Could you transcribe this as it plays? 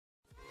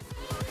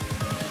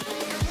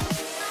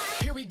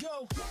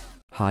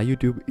Hi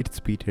YouTube, it's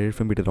Peter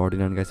from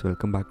Peter.in and guys,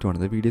 welcome back to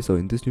another video. So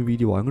in this new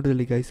video I'm going to tell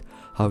you guys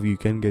how you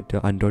can get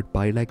an Android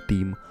Pie like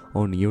theme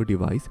on your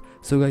device.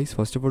 So guys,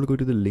 first of all, go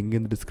to the link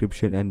in the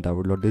description and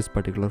download this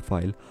particular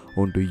file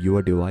onto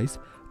your device.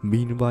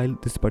 Meanwhile,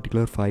 this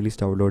particular file is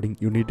downloading,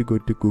 you need to go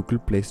to Google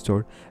Play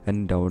Store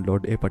and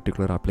download a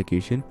particular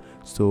application.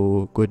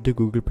 So go to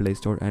Google Play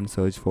Store and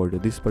search for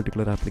this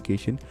particular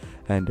application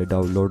and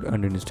download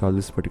and install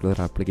this particular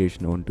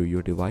application onto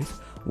your device.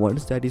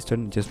 Once that is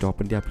done, just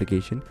open the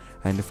application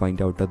and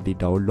find out the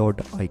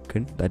download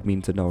icon, that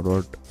means a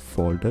download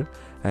folder,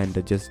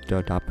 and just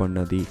tap on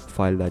the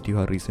file that you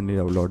have recently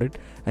downloaded,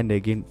 and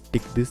again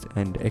tick this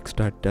and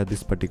extract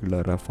this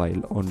particular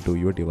file onto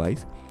your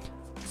device.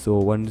 So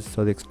once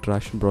the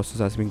extraction process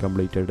has been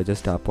completed,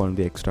 just tap on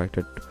the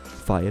extracted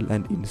file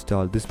and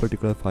install this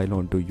particular file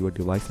onto your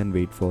device and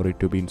wait for it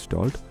to be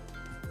installed.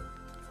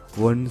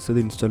 Once the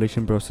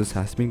installation process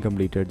has been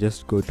completed,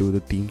 just go to the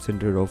theme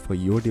center of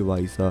your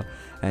device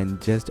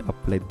and just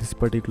apply this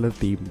particular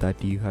theme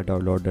that you had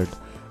downloaded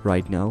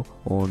right now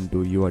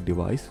onto your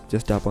device.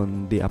 Just tap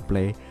on the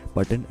apply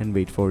button and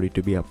wait for it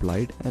to be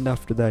applied, and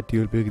after that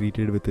you will be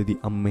greeted with the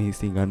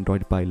amazing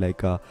Android Pie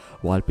like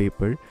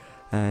wallpaper.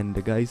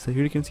 And guys,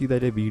 here you can see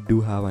that we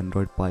do have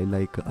Android Pie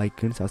like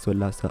icons as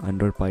well as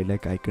Android Pie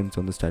like icons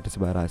on the status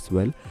bar as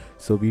well.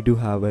 So we do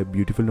have a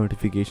beautiful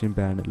notification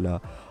panel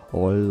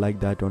all like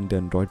that on the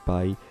Android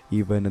Pie.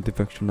 Even the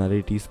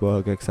functionalities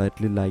work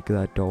exactly like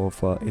that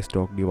of a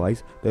stock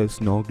device. There's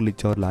no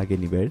glitch or lag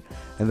anywhere,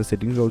 and the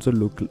settings also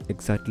look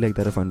exactly like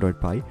that of Android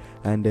Pie.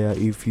 And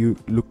if you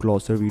look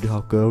closer, we do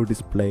have curved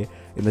display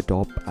in the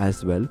top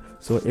as well.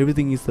 So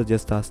everything is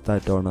just as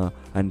that on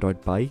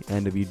Android Pie,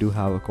 and we do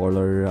have a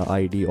caller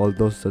ID, all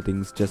those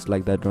things just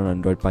like that on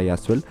Android Pie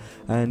as well.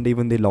 And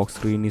even the lock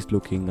screen is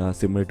looking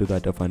similar to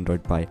that of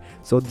Android Pie.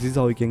 So this is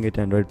how you can get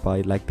Android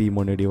Pie like theme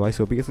on your device.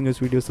 Hope you guys enjoy this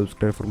video.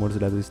 Subscribe for more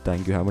like this.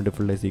 Thank you. Have a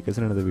wonderful day. See you guys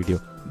in another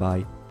video.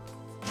 Bye.